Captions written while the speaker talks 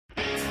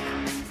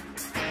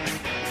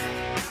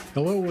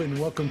Hello and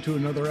welcome to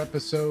another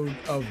episode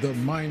of the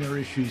Minor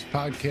Issues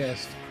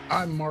Podcast.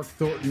 I'm Mark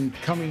Thornton,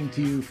 coming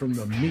to you from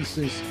the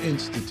Mises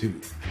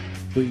Institute.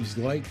 Please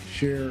like,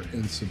 share,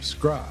 and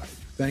subscribe.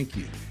 Thank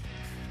you.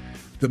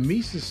 The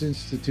Mises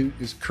Institute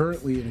is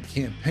currently in a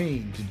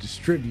campaign to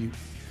distribute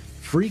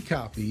free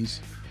copies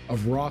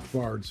of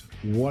Rothbard's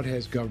What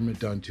Has Government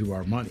Done to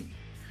Our Money?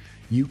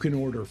 You can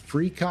order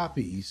free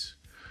copies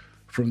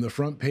from the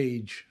front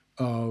page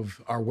of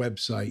our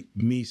website,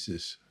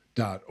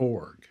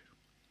 Mises.org.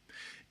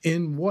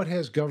 In What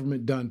Has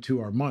Government Done to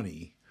Our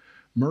Money,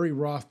 Murray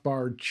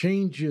Rothbard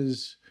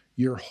changes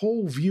your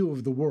whole view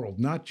of the world,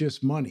 not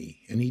just money,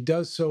 and he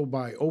does so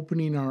by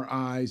opening our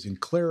eyes and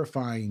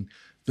clarifying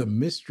the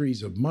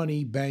mysteries of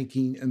money,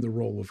 banking, and the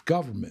role of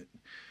government.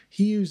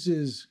 He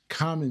uses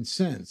common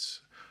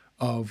sense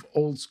of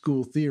old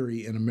school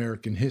theory in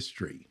American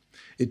history.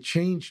 It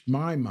changed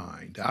my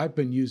mind. I've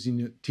been using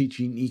it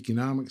teaching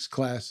economics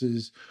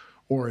classes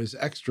or as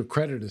extra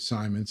credit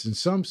assignments, and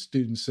some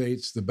students say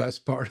it's the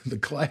best part of the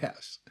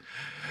class.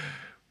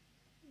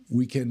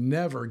 We can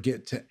never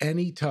get to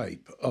any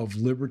type of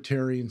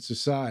libertarian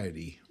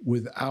society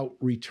without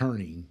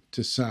returning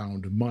to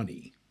sound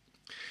money.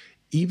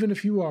 Even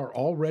if you are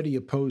already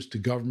opposed to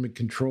government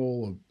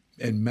control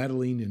and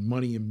meddling in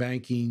money and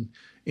banking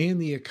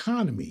and the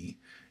economy,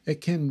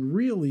 it can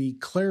really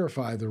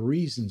clarify the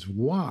reasons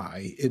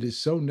why it is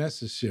so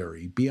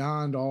necessary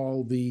beyond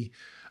all the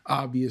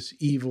obvious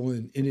evil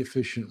and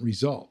inefficient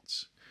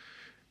results.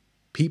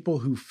 People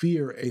who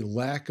fear a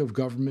lack of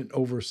government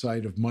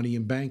oversight of money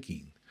and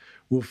banking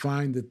will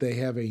find that they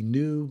have a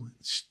new,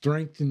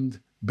 strengthened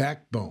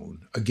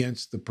backbone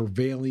against the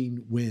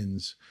prevailing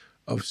winds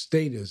of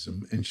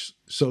statism and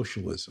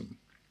socialism.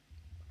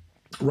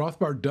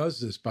 Rothbard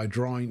does this by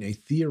drawing a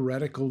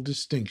theoretical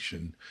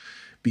distinction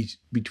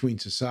between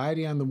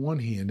society on the one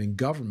hand and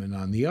government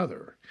on the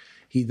other.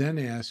 He then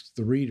asks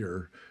the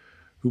reader,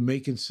 who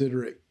may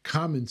consider it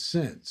common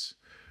sense,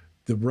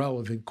 the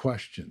relevant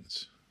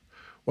questions.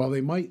 While they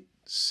might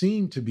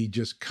seem to be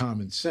just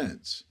common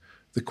sense,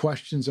 the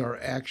questions are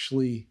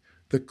actually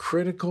the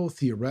critical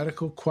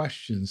theoretical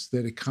questions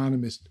that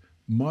economists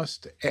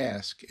must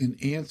ask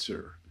and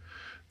answer.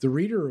 The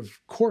reader, of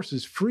course,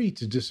 is free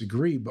to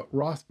disagree, but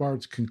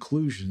Rothbard's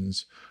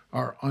conclusions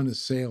are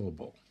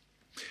unassailable.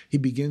 He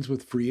begins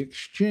with free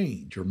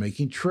exchange, or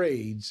making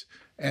trades,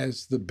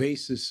 as the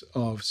basis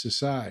of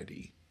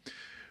society,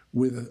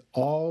 with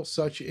all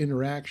such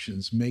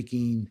interactions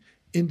making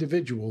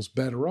individuals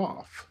better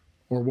off,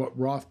 or what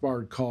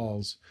Rothbard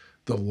calls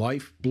the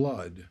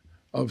lifeblood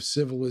of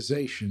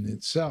civilization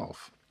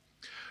itself.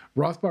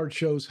 Rothbard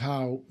shows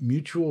how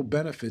mutual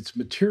benefits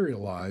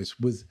materialize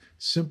with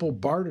simple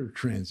barter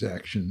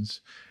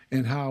transactions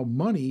and how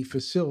money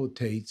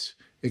facilitates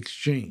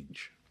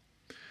exchange,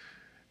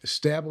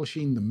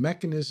 establishing the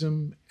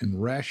mechanism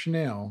and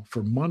rationale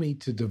for money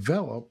to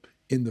develop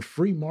in the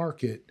free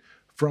market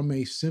from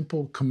a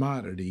simple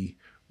commodity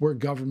where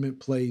government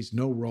plays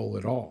no role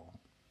at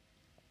all.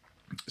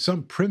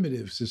 Some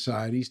primitive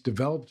societies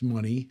developed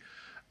money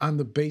on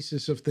the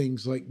basis of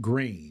things like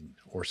grain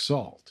or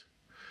salt,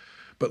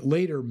 but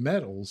later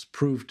metals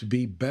proved to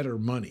be better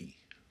money.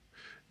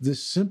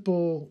 This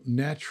simple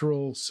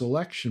natural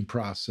selection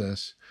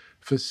process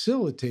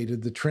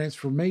facilitated the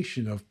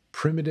transformation of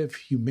primitive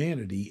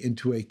humanity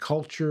into a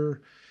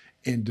culture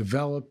and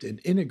developed an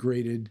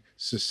integrated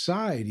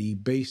society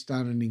based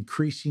on an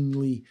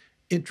increasingly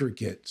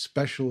intricate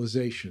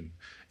specialization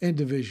and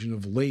division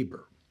of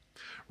labor.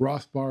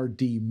 Rothbard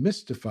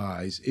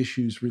demystifies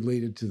issues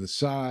related to the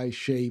size,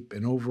 shape,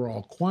 and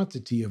overall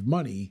quantity of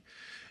money,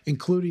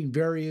 including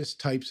various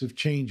types of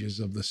changes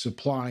of the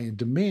supply and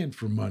demand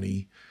for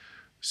money,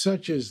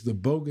 such as the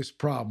bogus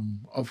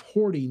problem of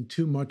hoarding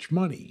too much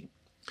money.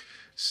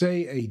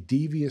 Say a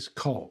devious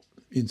cult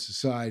in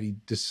society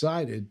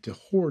decided to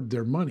hoard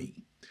their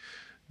money.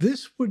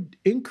 This would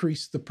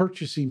increase the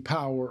purchasing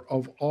power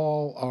of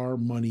all our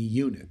money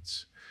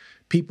units.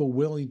 People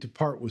willing to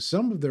part with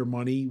some of their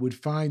money would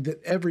find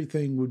that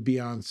everything would be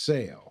on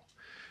sale.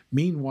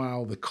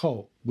 Meanwhile, the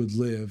cult would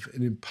live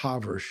an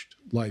impoverished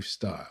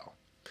lifestyle.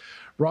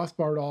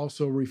 Rothbard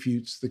also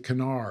refutes the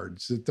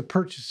canards that the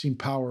purchasing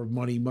power of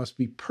money must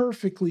be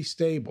perfectly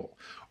stable,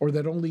 or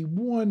that only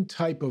one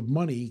type of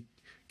money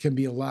can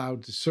be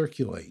allowed to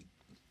circulate.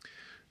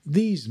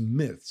 These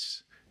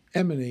myths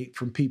emanate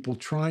from people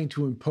trying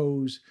to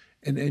impose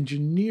an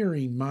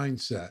engineering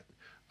mindset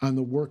on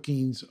the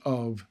workings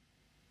of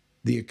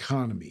the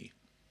economy.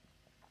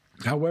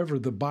 However,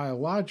 the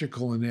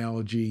biological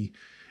analogy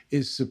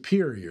is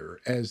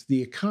superior, as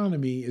the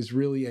economy is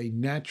really a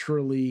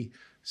naturally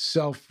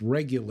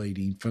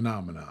self-regulating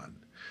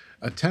phenomenon.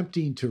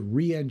 Attempting to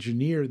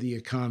re-engineer the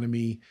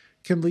economy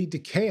can lead to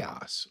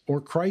chaos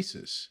or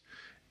crisis,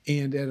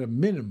 and at a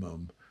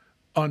minimum,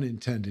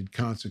 unintended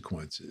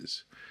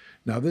consequences.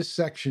 Now, this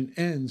section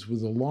ends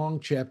with a long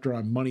chapter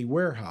on money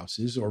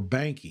warehouses or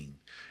banking,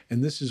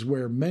 and this is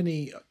where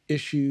many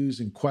issues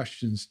and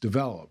questions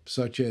develop,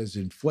 such as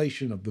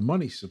inflation of the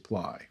money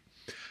supply.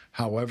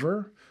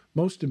 However,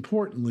 Most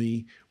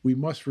importantly, we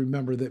must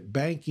remember that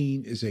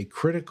banking is a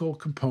critical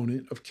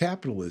component of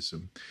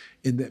capitalism,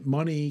 in that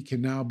money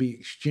can now be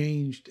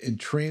exchanged and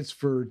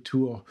transferred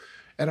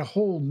at a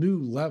whole new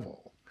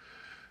level.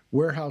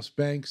 Warehouse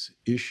banks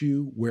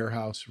issue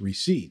warehouse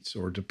receipts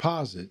or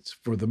deposits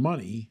for the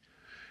money,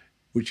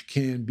 which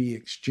can be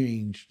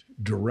exchanged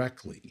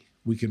directly.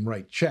 We can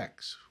write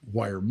checks,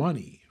 wire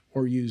money,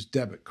 or use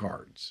debit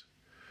cards.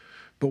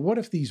 But what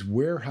if these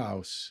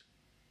warehouse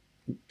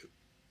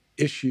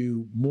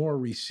issue more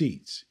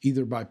receipts,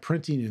 either by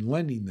printing and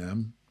lending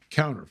them,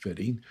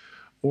 counterfeiting,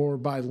 or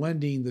by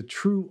lending the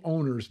true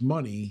owner's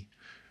money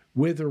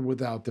with or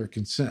without their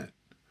consent,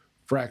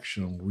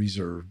 fractional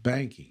reserve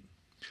banking?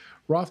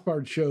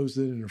 Rothbard shows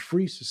that in a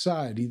free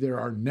society, there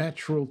are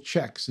natural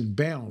checks and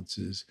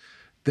balances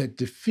that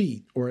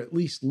defeat or at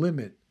least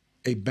limit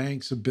a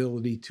bank's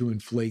ability to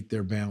inflate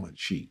their balance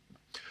sheet.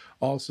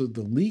 Also,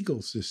 the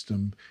legal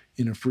system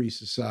in a free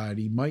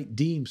society might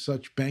deem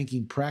such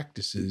banking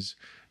practices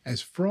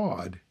as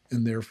fraud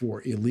and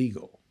therefore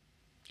illegal.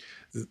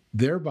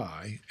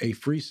 Thereby, a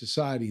free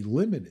society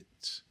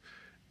limits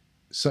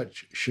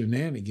such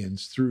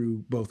shenanigans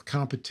through both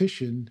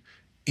competition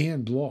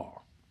and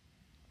law.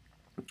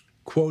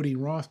 Quoting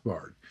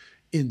Rothbard,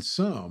 in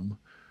sum,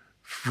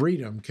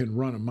 freedom can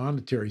run a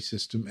monetary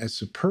system as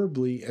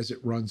superbly as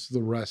it runs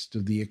the rest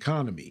of the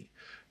economy.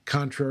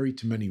 Contrary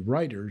to many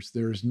writers,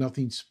 there is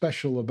nothing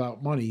special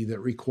about money that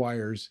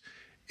requires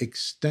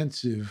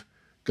extensive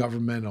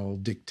governmental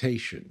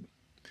dictation.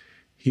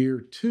 Here,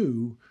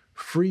 too,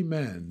 free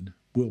men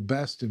will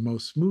best and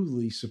most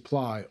smoothly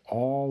supply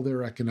all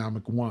their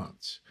economic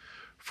wants.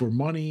 For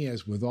money,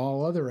 as with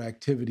all other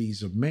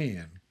activities of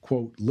man,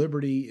 quote,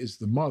 liberty is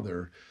the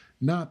mother,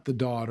 not the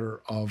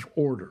daughter of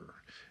order.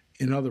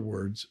 In other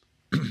words,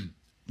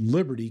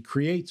 liberty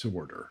creates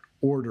order.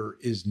 Order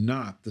is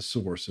not the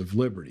source of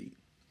liberty.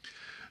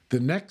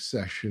 The next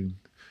section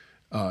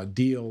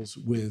deals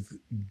with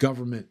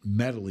government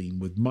meddling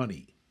with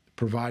money,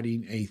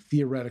 providing a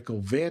theoretical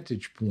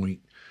vantage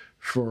point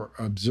for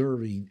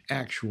observing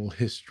actual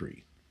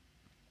history.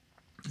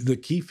 The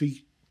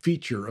key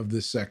feature of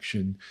this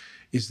section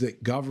is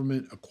that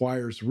government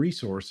acquires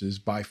resources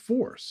by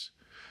force,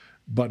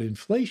 but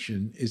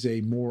inflation is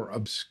a more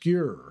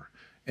obscure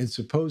and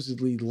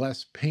supposedly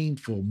less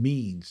painful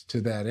means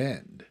to that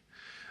end.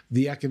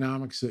 The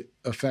economic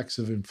effects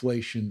of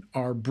inflation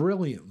are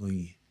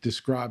brilliantly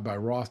described by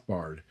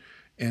Rothbard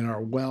and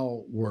are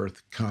well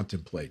worth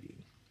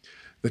contemplating.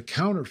 The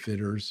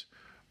counterfeiters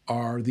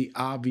are the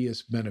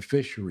obvious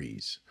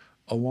beneficiaries,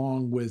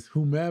 along with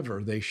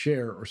whomever they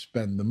share or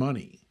spend the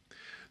money.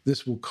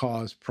 This will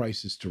cause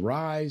prices to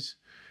rise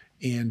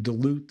and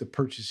dilute the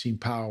purchasing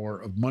power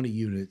of money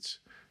units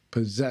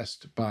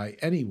possessed by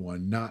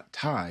anyone not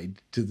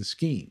tied to the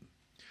scheme.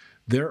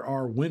 There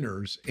are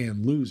winners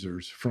and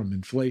losers from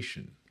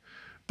inflation,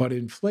 but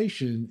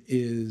inflation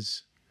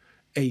is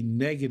a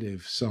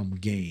negative sum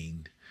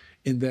gain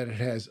in that it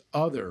has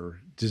other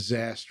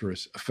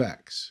disastrous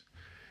effects.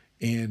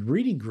 And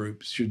reading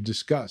groups should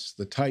discuss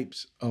the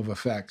types of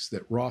effects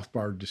that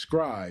Rothbard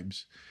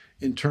describes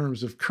in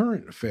terms of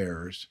current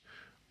affairs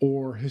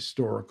or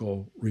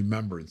historical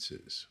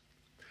remembrances.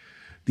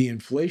 The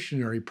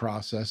inflationary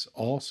process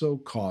also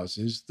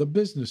causes the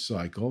business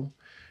cycle,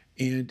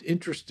 and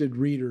interested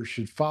readers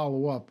should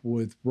follow up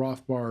with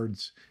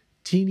Rothbard's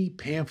teeny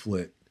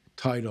pamphlet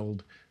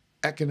titled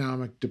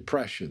Economic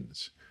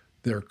Depressions,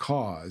 Their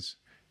Cause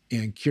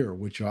and Cure,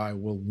 which I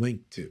will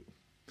link to.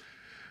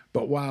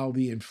 But while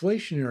the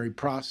inflationary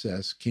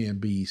process can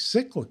be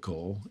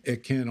cyclical,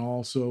 it can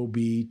also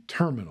be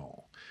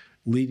terminal,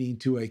 leading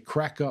to a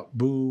crack-up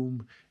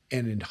boom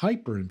and in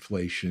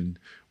hyperinflation,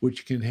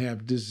 which can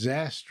have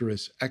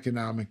disastrous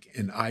economic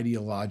and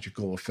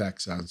ideological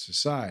effects on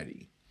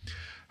society.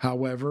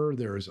 However,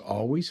 there is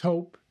always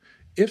hope,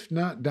 if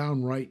not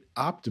downright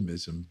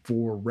optimism,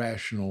 for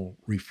rational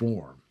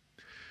reform.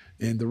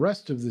 And the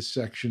rest of this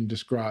section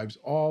describes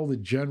all the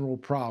general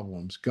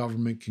problems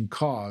government can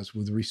cause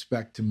with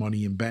respect to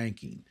money and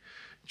banking,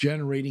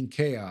 generating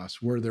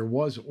chaos where there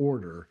was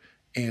order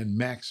and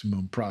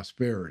maximum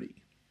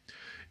prosperity.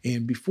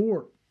 And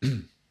before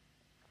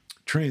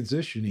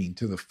transitioning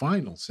to the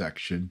final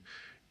section,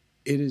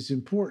 it is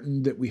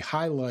important that we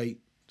highlight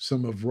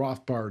some of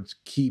Rothbard's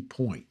key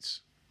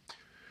points.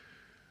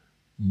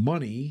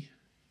 Money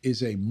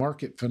is a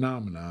market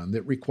phenomenon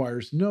that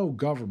requires no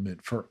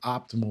government for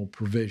optimal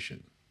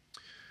provision.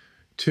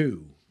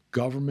 2,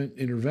 government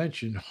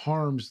intervention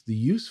harms the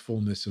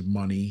usefulness of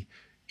money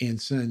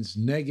and sends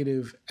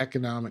negative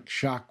economic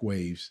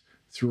shockwaves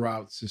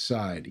throughout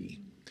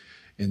society.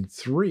 And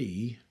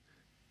 3,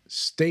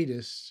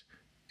 statists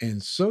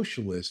and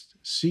socialists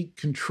seek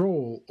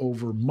control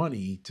over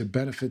money to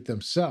benefit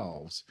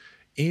themselves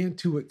and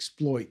to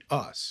exploit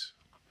us.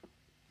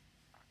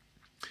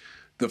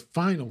 The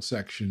final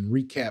section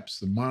recaps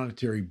the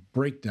monetary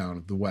breakdown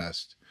of the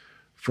West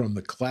from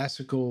the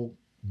classical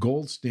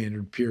gold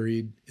standard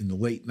period in the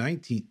late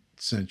 19th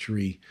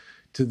century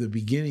to the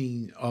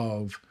beginning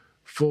of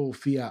full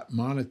fiat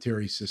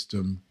monetary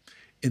system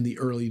in the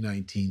early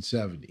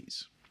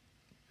 1970s.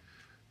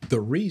 The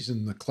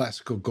reason the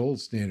classical gold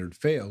standard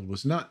failed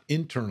was not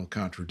internal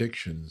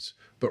contradictions,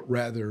 but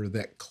rather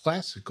that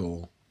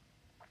classical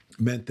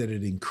meant that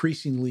it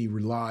increasingly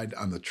relied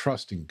on the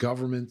trust in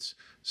governments,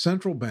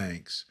 central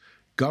banks,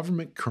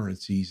 government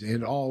currencies,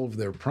 and all of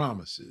their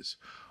promises,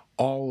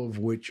 all of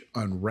which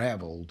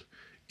unraveled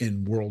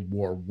in World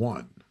War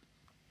I.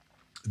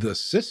 The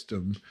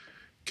system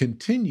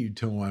continued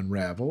to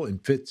unravel in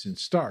fits and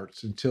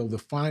starts until the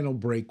final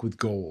break with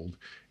gold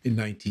in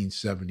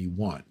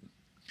 1971.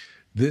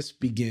 This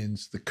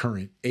begins the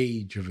current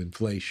age of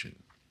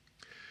inflation.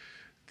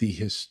 The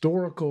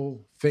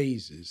historical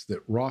phases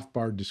that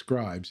Rothbard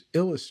describes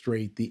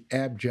illustrate the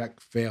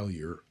abject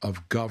failure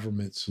of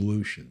government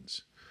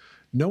solutions.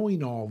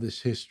 Knowing all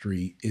this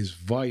history is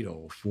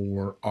vital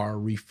for our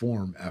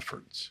reform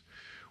efforts.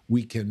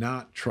 We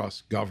cannot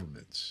trust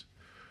governments.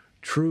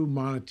 True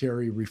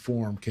monetary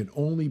reform can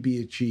only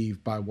be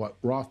achieved by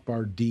what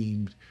Rothbard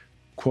deemed,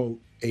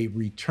 quote, a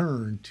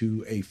return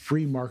to a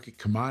free market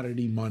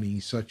commodity money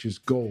such as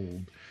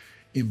gold,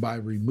 and by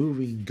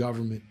removing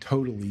government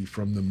totally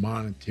from the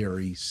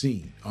monetary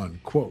scene,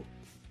 unquote.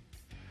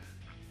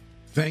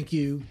 Thank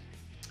you.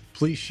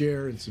 Please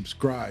share and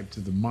subscribe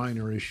to the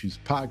Minor Issues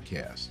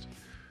podcast.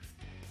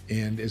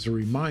 And as a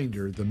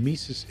reminder, the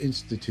Mises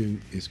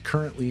Institute is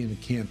currently in a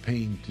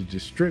campaign to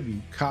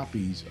distribute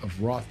copies of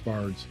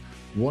Rothbard's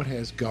What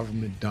Has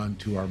Government Done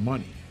to Our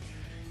Money?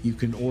 You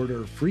can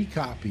order free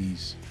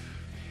copies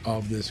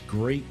of this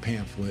great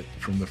pamphlet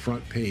from the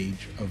front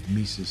page of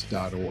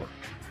Mises.org.